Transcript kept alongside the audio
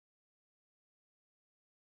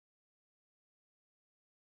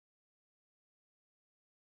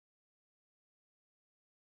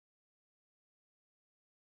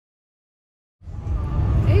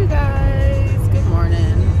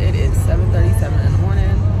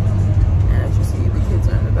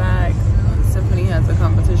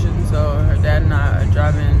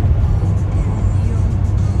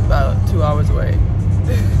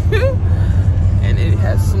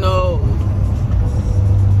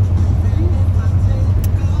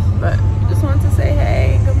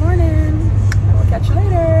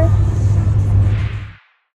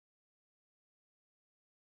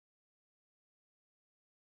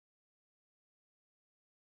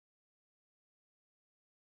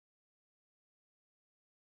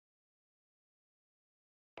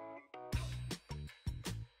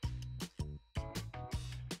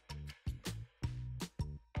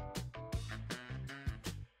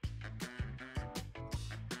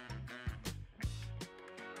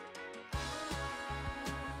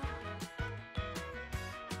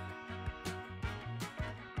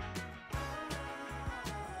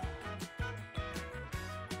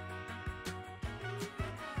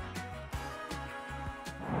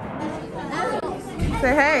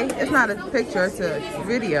Say hey. It's not a picture, it's a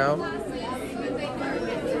video.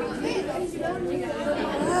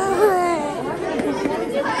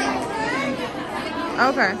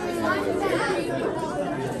 Okay.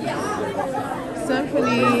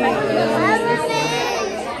 Symphony is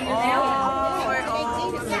all the way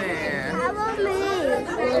over there.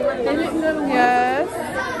 Yes.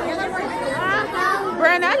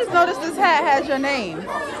 Brandon, I just noticed this hat has your name.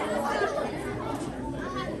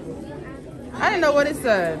 I didn't know what it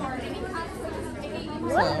said.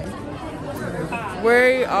 So,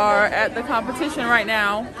 we are at the competition right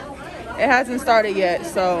now. It hasn't started yet,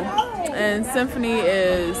 so, and Symphony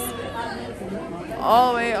is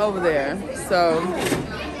all the way over there. So,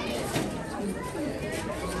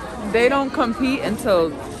 they don't compete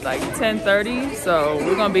until like 10:30, so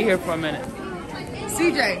we're gonna be here for a minute.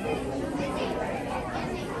 CJ.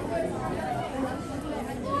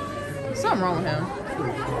 Something wrong with him.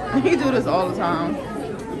 He do this all the time.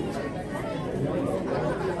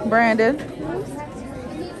 Brandon.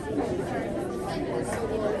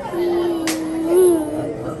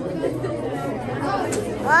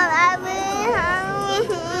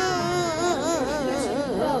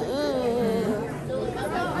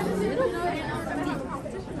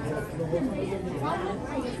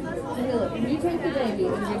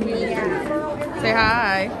 Say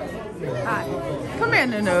hi. Hi. Come here,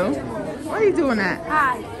 Nunu. Why are you doing that?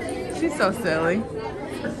 Hi. She's so silly.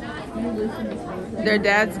 Their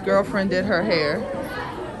dad's girlfriend did her hair.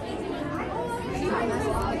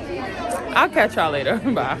 I'll catch y'all later.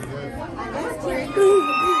 Bye.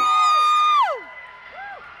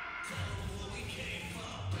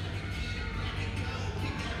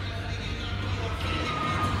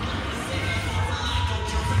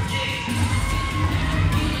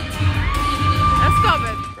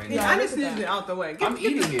 I just sneezed it out the way. I'm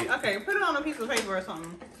eating it. Okay, put it on a piece of paper or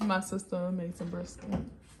something. My sister made some brisket.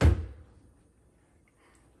 Oh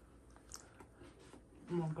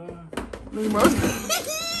my God.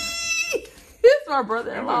 Here's my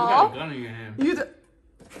brother-in-law. You got a gun in your hand. You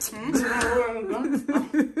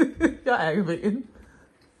Y'all aggravating.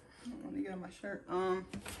 Let me get on my shirt. All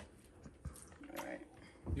right.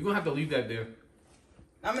 You're gonna have to leave that there.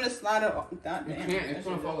 I'm gonna slide it off. You can't. It's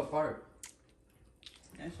gonna fall apart.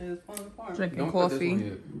 That shit is falling apart. Drinking Don't cut this coffee. one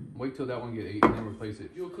yet. Wait till that one get 8 and then replace it.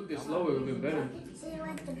 If you would cook this slower, it would be better. It's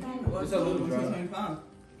a little dry.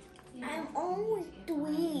 I'm almost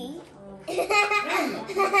 3.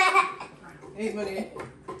 Hey, buddy.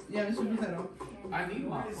 Yeah, this should be settled. I need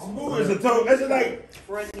my Who is a total? That's like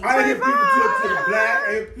I hear people to the black, I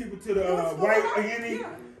hear people to the white, Henny,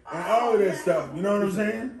 and all of that stuff. You know what I'm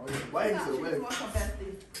saying?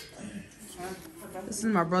 This is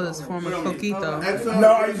my brother's former coquito.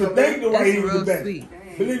 No, I used to think the white It's Henny was real better. sweet.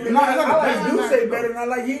 Believe it or not, I like Douce better than I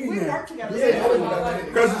like Henny now.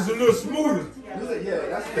 Because it's a little smoother.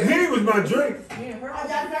 The Henny was my drink. I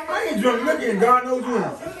ain't drunk liquor in God knows when.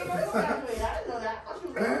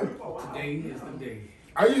 Today is the day.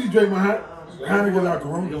 I usually drink my Heineken like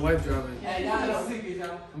Corona. Your wife driving.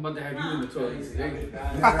 I'm about to have you in the toilet today.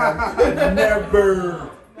 Never.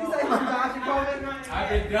 I've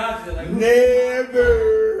been dodging like Never.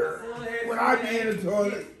 When I be in the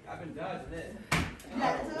toilet. I've been dodging it.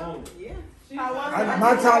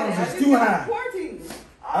 My tolerance is too high.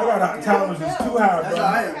 I got a tolerance that's too high, bro. That's how I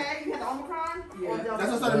am. That's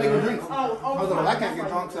what started making drinks. I was like, I can't get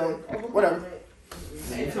drunk, so whatever.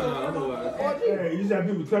 Hey, you just have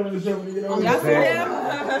people telling themselves when they get older. Y'all see them? You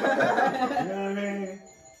know what I mean?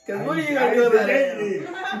 Because what are you going to do about it?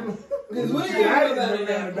 Because what are you going to do about it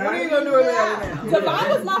now? What are you going to do about it now? Devon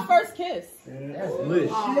was my first kiss. That's lit.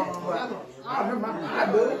 I remember my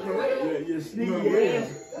You're sneaky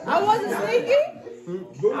ass. I wasn't sneaky.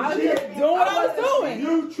 I was just doing what I was doing.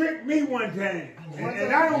 You tricked me one time,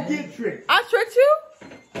 and I don't get tricked. I tricked you?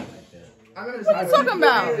 What are you talking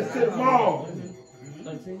about? To the mall.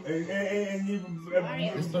 And you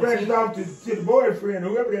brushed off to the boyfriend,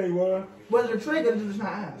 whoever that he was. Was it a trick or just not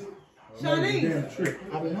ask? Chinese. Damn trick.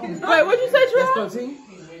 Wait, what'd you say, Trey? 13?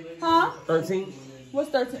 Huh? 13? What's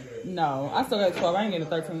 13? No, I still got 12. I ain't getting a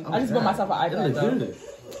 13. I just bought myself an iPad, though. Good.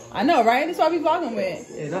 I know, right? That's what I be vlogging with.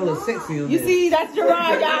 Yeah, that looks sexy. You see, that's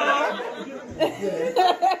Gerard, y'all.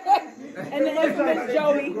 And the infamous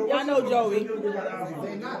Joey. Y'all know Joey.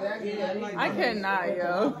 I cannot,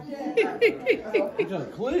 yo.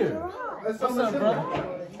 Just clear. What's up, bro?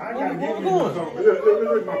 I gotta give you something.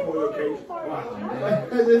 Look my polo case.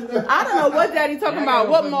 I don't know what daddy talking about.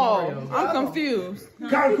 What mall? I'm confused.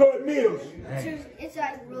 Concord Mills. It's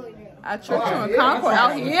like really good. I tricked you in Concord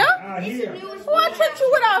out here? Out here. Who I tricked you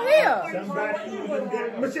with out here? Somebody,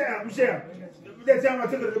 Michelle. That time I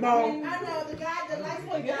took her to the mall. I know, the guy, the light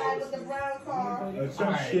skinned guy with the brown car.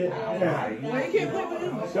 Some shit. Yeah. Why you can't play with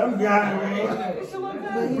him? Some guy,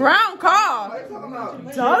 man. Brown car.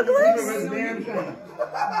 Douglas? Douglas?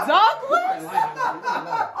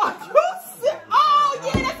 Are you sick? Oh,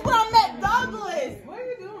 yeah, that's what I meant. Douglas. What are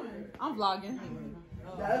you doing? I'm vlogging.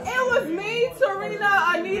 It was me, Tarina,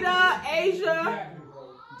 Anita, Asia.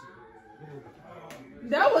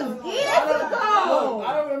 That was years ago. I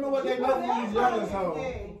don't remember what they know when we was young, so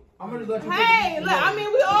I'm gonna just let you. Hey, look, I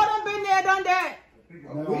mean, we all done been there, done that.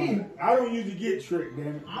 I don't usually get tricked,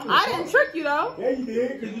 damn it. I didn't trick you though. Yeah, you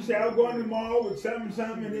did, because you said I was going to the mall with something,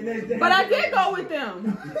 and the next day. But I did go with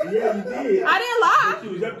them. Yeah, you did. I didn't lie. She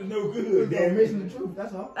was up to no good, damn it. Missing the truth,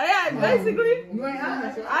 that's all. Yeah, basically. You ain't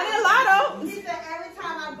honest. I didn't lie though. He said every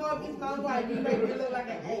time I go up East Coast, like, you make me look like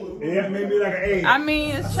an A. Yeah, maybe like an A. I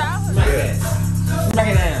mean, it's childhood. Smack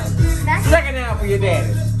it down. Smack it down for your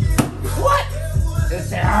daddy. What? It's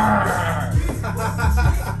say,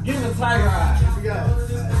 give him the tiger eye.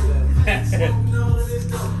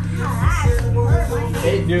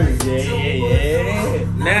 They do, yeah.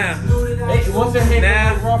 Now, Hey, once their head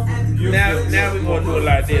Now- goes rough, now we're gonna do it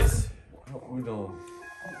like this. what we doing?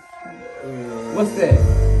 What's that?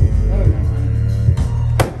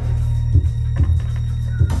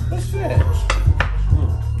 What's that?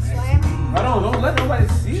 Hold on, don't let nobody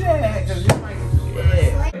see that, cause you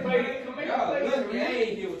might.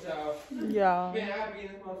 Yeah.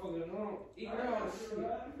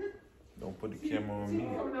 Don't put the camera on me.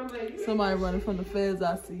 Somebody running from the feds,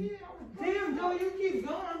 I see. Damn, Joe, you keep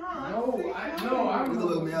going, huh? You can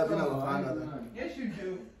look me up, you know, find nothing. Yes, you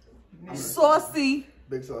do. Saucy.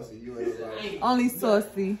 Big saucy, you ain't allowed. Only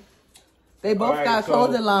saucy. They both Alright, got so-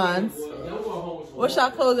 clothing lines. What's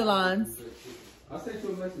your clothing lines? I sent you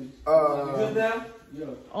a message.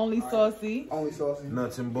 Only saucy. Only saucy.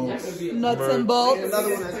 Nuts and bolts. Nuts and And bolts.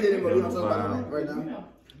 another one that's hidden, but we don't talk about it right now.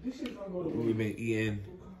 We've been eating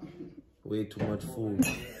way too much food.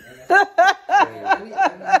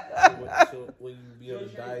 So when you be on a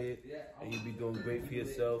diet and you be doing great for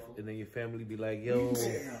yourself, and then your family be like, yo,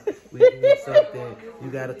 we need something, you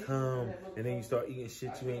gotta come. And then you start eating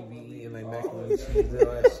shit you ain't be eating, like macaroni and cheese and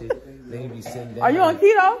all that shit. Then you be sitting down. Are you on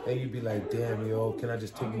keto? And you be like, damn, yo, can I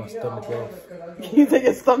just take my stomach off? You take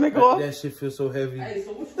your stomach off? That shit feels so heavy.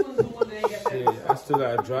 Shit, I still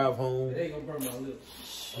gotta drive home.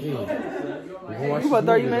 Shit. You about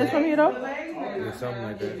 30 minutes from here though? Yeah, something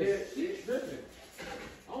like that.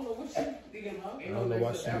 I don't know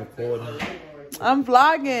why she's recording. I'm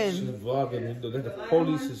vlogging. She's vlogging. The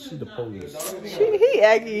police is, she's the police. He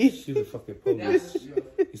aggy. She's the fucking police.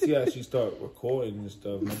 You see how she start recording and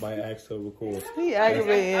stuff. Nobody asked her to record. He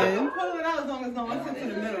aggravating. Pull it out as long as no one sits in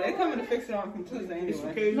the middle. They coming to fix it on from Tuesday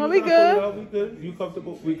anyway. No, we good. We good. You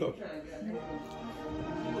comfortable? We go.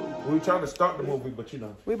 We trying to start the movie, but you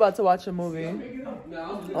know. We about to watch a movie on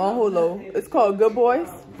Hulu. It's called Good Boys.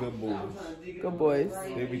 Good boys. Good Boys.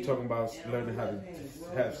 They be talking about learning how to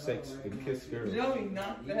have sex and kiss girls. Joey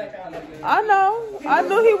knocked the heck out of it. I know. I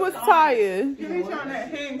knew he was tired. You be trying to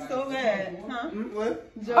hang so bad, huh?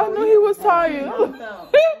 What? I knew he was tired.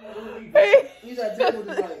 You got deal with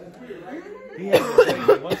this like. He had the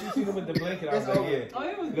blanket. Once you see him with the blanket, I was like, yeah.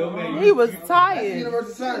 Little man, He was That's tired.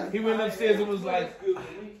 universal sign. he went upstairs and was like,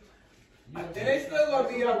 And they still gonna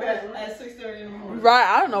be up at 6:30 in the morning. Right.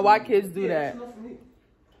 I don't know why kids do that.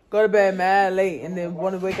 Go to bed mad late and then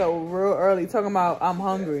want to wake up real early talking about I'm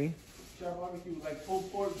hungry.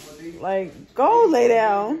 Like, go lay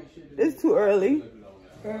down. It's too early.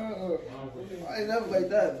 I ain't never like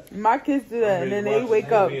that. My kids do that and then they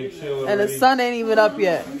wake up and the sun ain't even up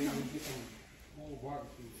yet.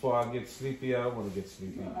 before I get sleepy, I don't want to get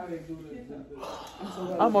sleepy.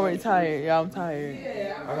 I'm already tired. Yeah, I'm tired.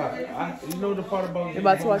 You know the part about We're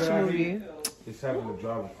about to watch a movie. It's having to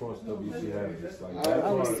drive across WC. It's like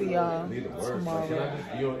I will see y'all tomorrow. Can I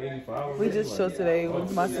just be on 85? We just chilled today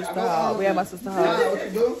with my sister house. We had my sister house.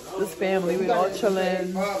 This family, we all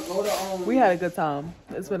chilling. We had a good time.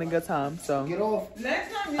 It's been a good time. So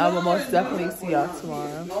I will most definitely see y'all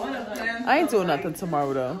tomorrow. I ain't doing nothing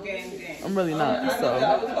tomorrow though. I'm really not. So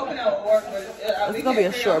it's gonna be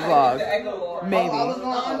a short vlog. Maybe.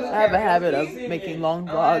 I have a habit of making long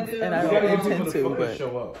vlogs and I don't intend to, but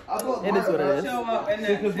it is what it is.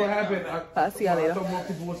 Because what happened, I'll see y'all later. I thought more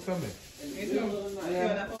people was coming.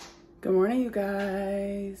 Good morning, you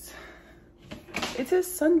guys. It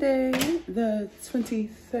is Sunday, the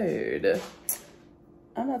 23rd.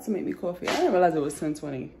 I'm about to make me coffee. I didn't realize it was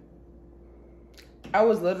 10:20. I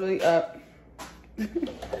was literally up.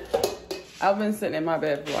 I've been sitting in my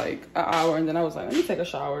bed for like an hour, and then I was like, let me take a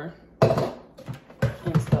shower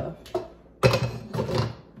and stuff.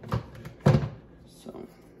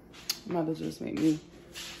 I'm about to just make me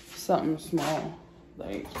something small.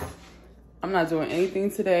 Like, I'm not doing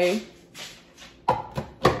anything today.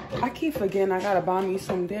 I keep forgetting I gotta buy me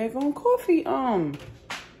some daggone coffee,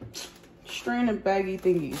 strain and baggy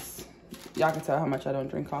thingies. Y'all can tell how much I don't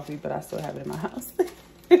drink coffee, but I still have it in my house.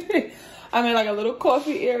 I made like a little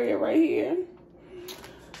coffee area right here.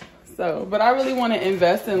 So, but I really want to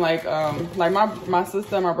invest in like my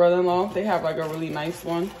sister and my brother-in-law, they have like a really nice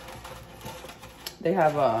one. They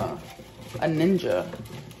have a Ninja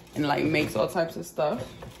and like makes all types of stuff.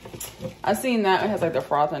 I seen that, it has like the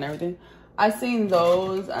froth and everything. I seen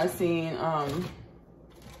those. I seen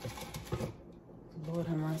Lord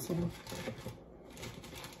have mercy.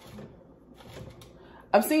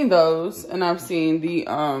 I've seen those, and I've seen the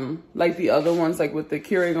like the other ones, like with the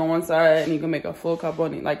Keurig on one side, and you can make a full cup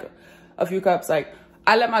on it, like a few cups. Like,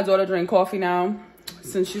 I let my daughter drink coffee now,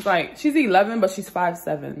 since she's 11, but she's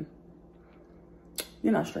 5'7".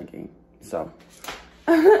 You're not drinking, so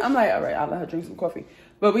I'm like, all right, I'll let her drink some coffee.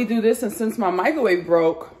 But we do this, and since my microwave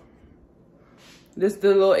broke, the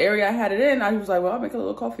little area I had it in, I was like, well, I'll make a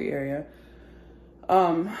little coffee area,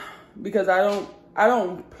 because I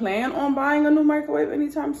don't plan on buying a new microwave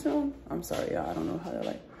anytime soon. I'm sorry, y'all. I don't know how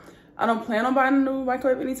to I don't plan on buying a new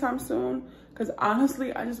microwave anytime soon. Because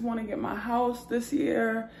honestly, I just want to get my house this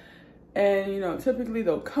year. And, you know, typically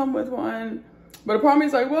they'll come with one. But the problem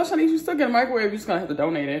is like, well, Shanice, you still get a microwave. You're just going to have to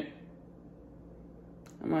donate it.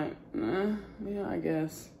 I'm like, yeah, I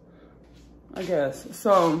guess.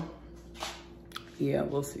 So, yeah,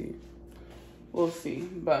 we'll see. We'll see.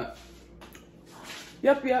 But...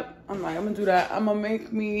 Yep. I'm like, I'm gonna do that. I'm gonna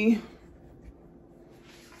make me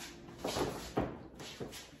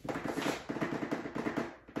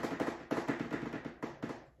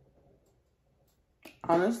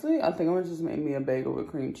honestly, I think I'm gonna just make me a bagel with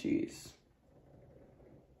cream cheese.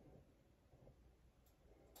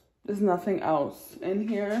 There's nothing else in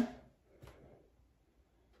here.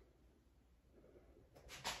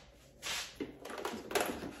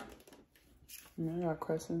 I got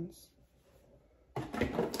crescents.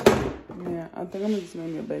 Yeah, I think I'm gonna just make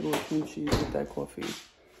me a bagel with cream cheese with that coffee.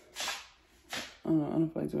 I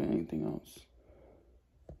don't feel like doing anything else.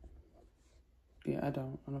 Yeah, I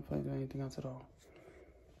don't feel like doing anything else at all.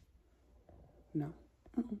 No.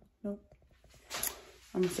 Nope.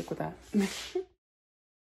 I'm gonna stick with that.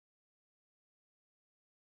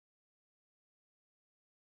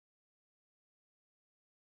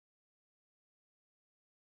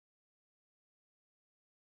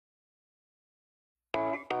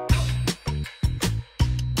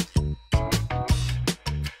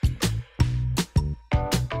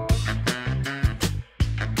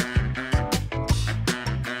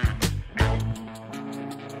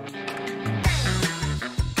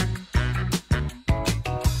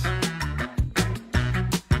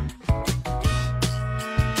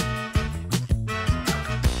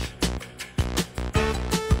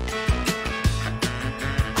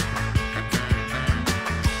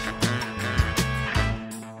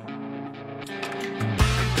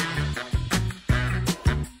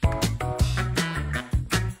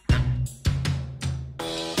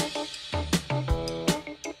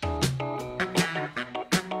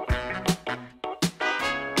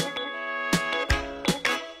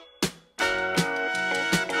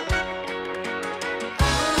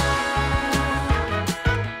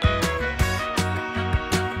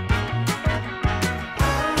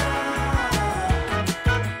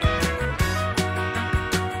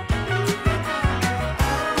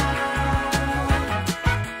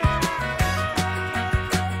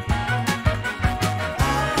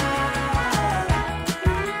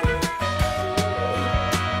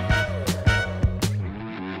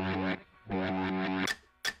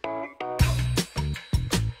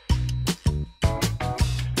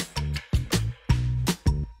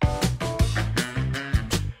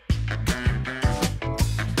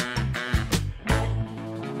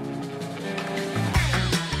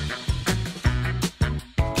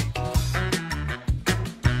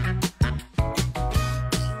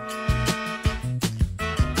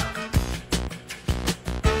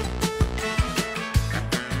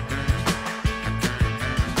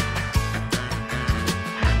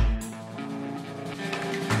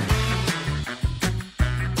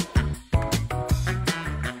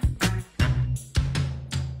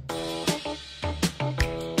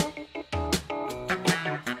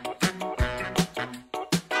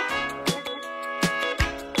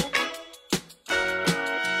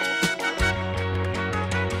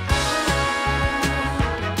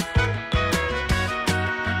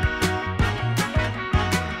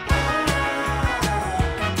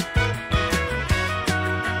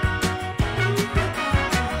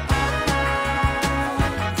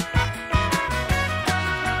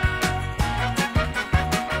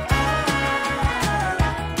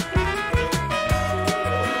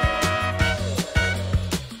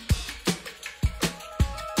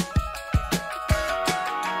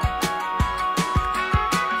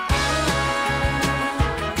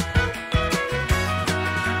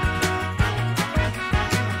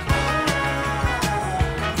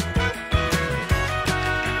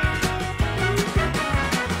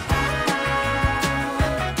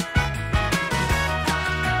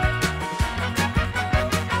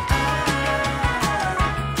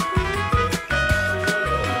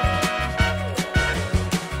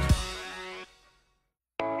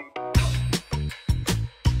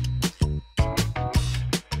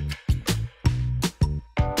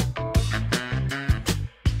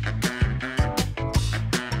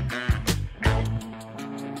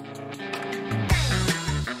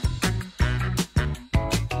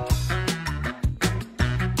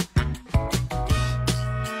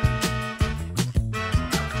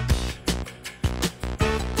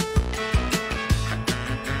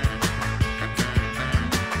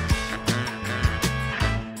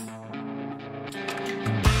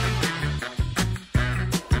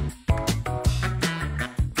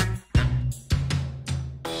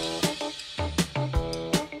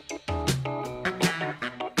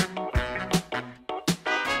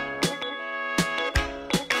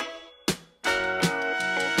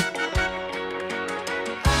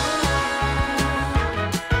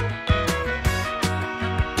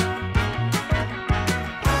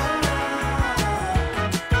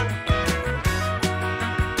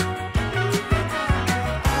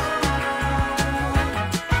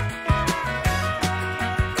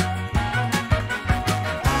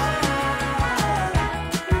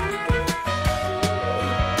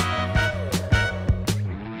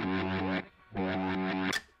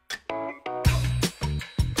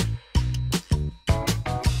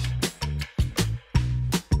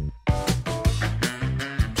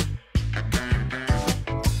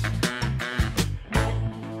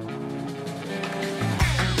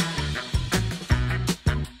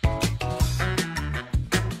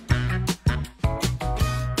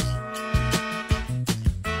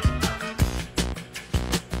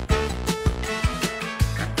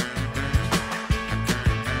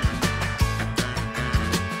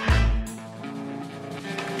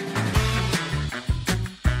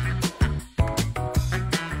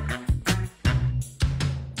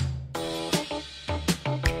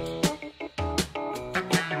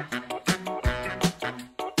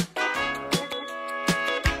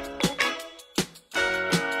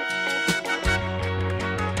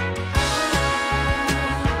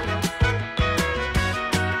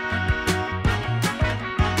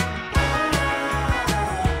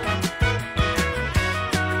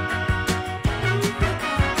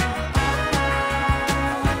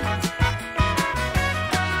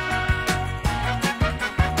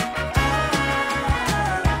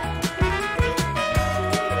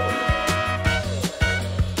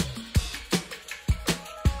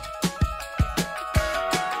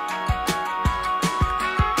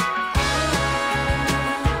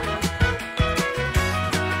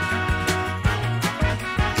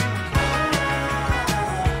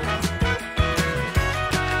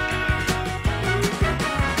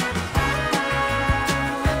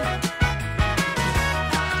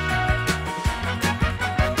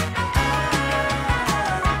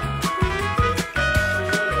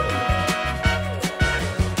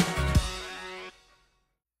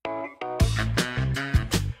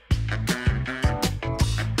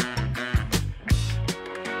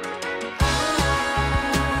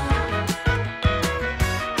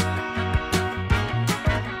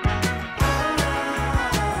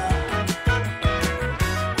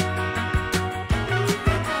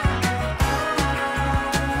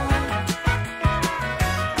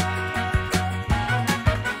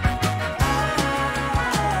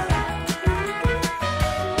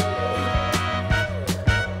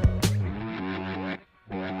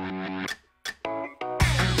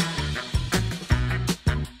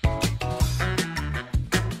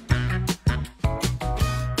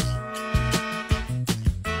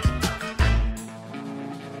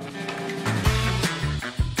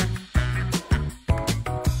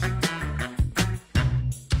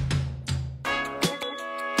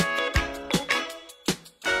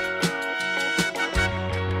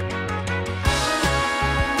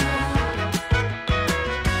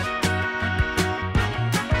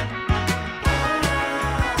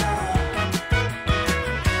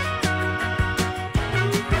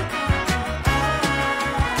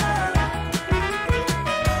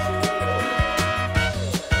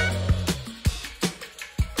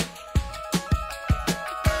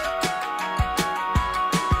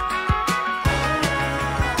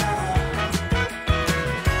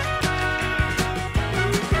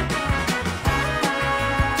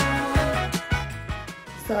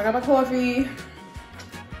 I got my coffee.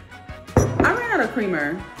 I ran out of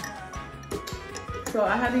creamer, so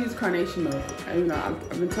I had to use carnation milk. And, you know, I've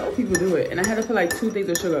been told people do it, and I had to put like 2 things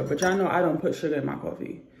of sugar. But y'all know I don't put sugar in my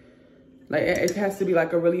coffee. Like it has to be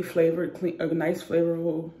like a really flavored, clean, a nice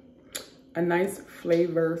flavorful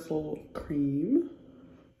cream.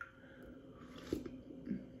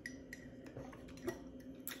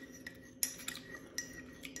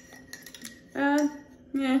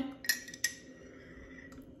 Yeah.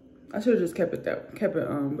 I should have just kept it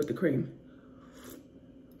with the cream.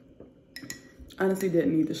 Honestly,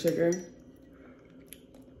 didn't need the sugar.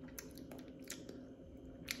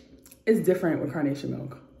 It's different with carnation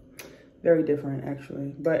milk. Very different,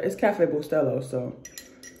 actually. But it's Cafe Bustelo, so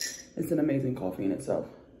it's an amazing coffee in itself.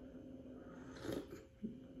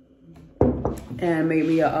 And made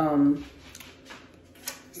me a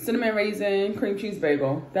cinnamon raisin cream cheese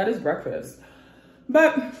bagel. That is breakfast.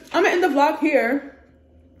 But I'm gonna end the vlog here.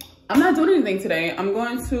 I'm not doing anything today. I'm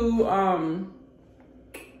going to, I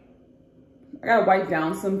gotta wipe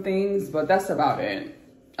down some things, but that's about it.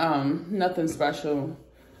 Nothing special.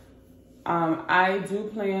 I do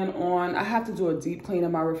plan on, I have to do a deep clean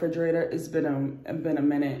of my refrigerator. It's been a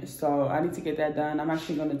minute, so I need to get that done. I'm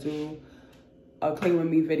actually gonna do a clean with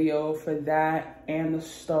me video for that and the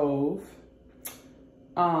stove.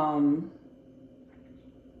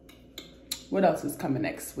 What else is coming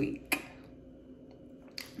next week?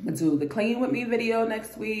 I'm gonna do the clean with me video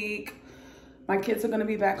next week. My kids are gonna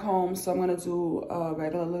be back home, so I'm gonna do a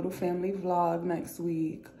regular little family vlog next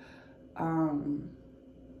week.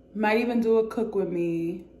 Might even do a cook with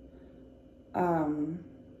me. Something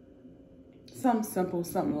simple,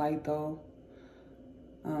 something light though.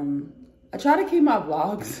 I try to keep my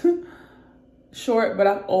vlogs short, but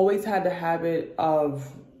I've always had the habit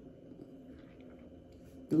of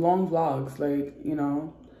long vlogs. Like, you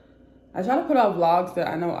know, I try to put out vlogs that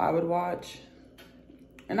I know I would watch.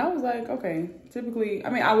 And I was like, okay, typically, I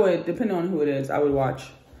mean, I would, depending on who it is, I would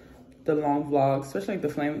watch the long vlogs, especially like the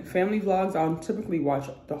family vlogs. I'll typically watch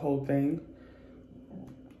the whole thing.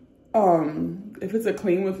 If it's a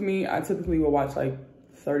clean with me, I typically will watch like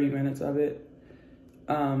 30 minutes of it.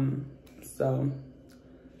 So,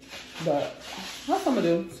 but that's what I'm gonna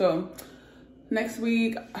do. So next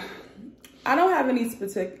week, I don't have any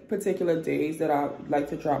particular days that I like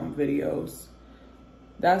to drop videos.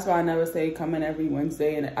 That's why I never say come in every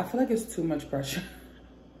Wednesday, and I feel like it's too much pressure.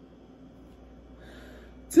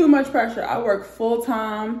 Too much pressure. I work full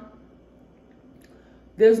time.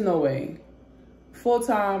 There's no way. Full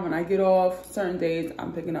time, when I get off certain days,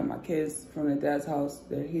 I'm picking up my kids from their dad's house.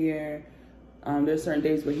 They're here. There's certain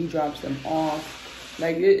days where he drops them off.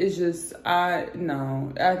 Like, it's just,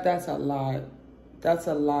 no, that's a lot. That's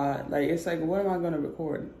a lot. Like, it's like, what am I going to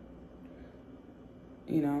record?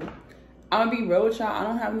 You know? I'm going to be real with y'all. I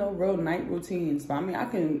don't have no real night routines. But I mean, I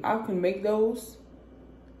can make those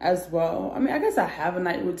as well. I mean, I guess I have a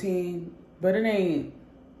night routine, but it ain't,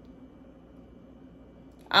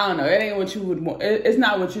 I don't know. It ain't what you would want. It's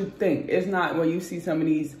not what you think. It's not when you see some of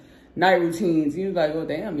these night routines. You're like, oh,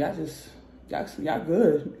 damn, y'all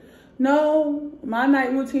good. No, my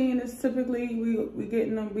night routine is typically we get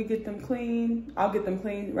them clean. I'll get them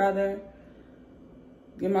clean rather.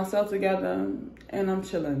 Get myself together, and I'm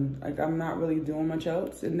chilling. Like, I'm not really doing much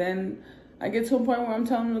else. And then I get to a point where I'm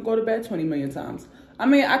telling them to go to bed 20 million times. I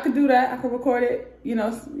mean, I could do that. I could record it. You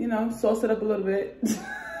know, sauce it up a little bit.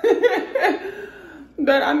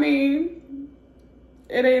 But I mean,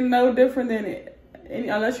 it ain't no different than it.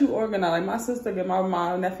 Unless you organize. Like, my sister get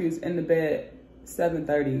my nephews in the bed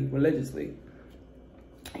 7:30 religiously.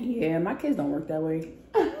 Yeah, my kids don't work that way.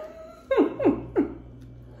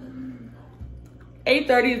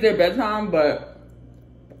 8:30 is their bedtime, but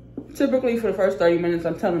typically for the first 30 minutes,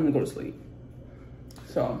 I'm telling them to go to sleep.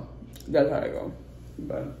 So that's how I go.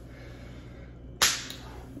 But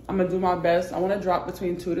I'm gonna do my best. I want to drop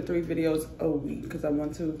between 2 to 3 videos a week because I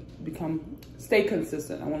want to stay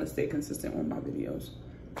consistent. I want to stay consistent with my videos.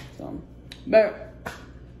 So, but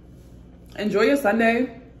enjoy your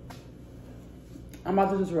Sunday. I'm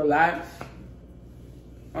about to just relax.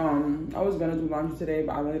 I was gonna do laundry today,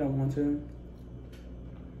 but I really don't want to.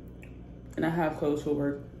 And I have clothes for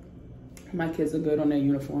work. My kids are good on their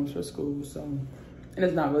uniforms for school, so, and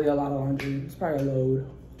it's not really a lot of laundry. It's probably a load.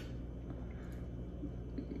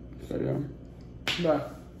 So yeah,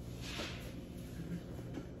 but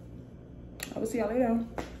I will see y'all later.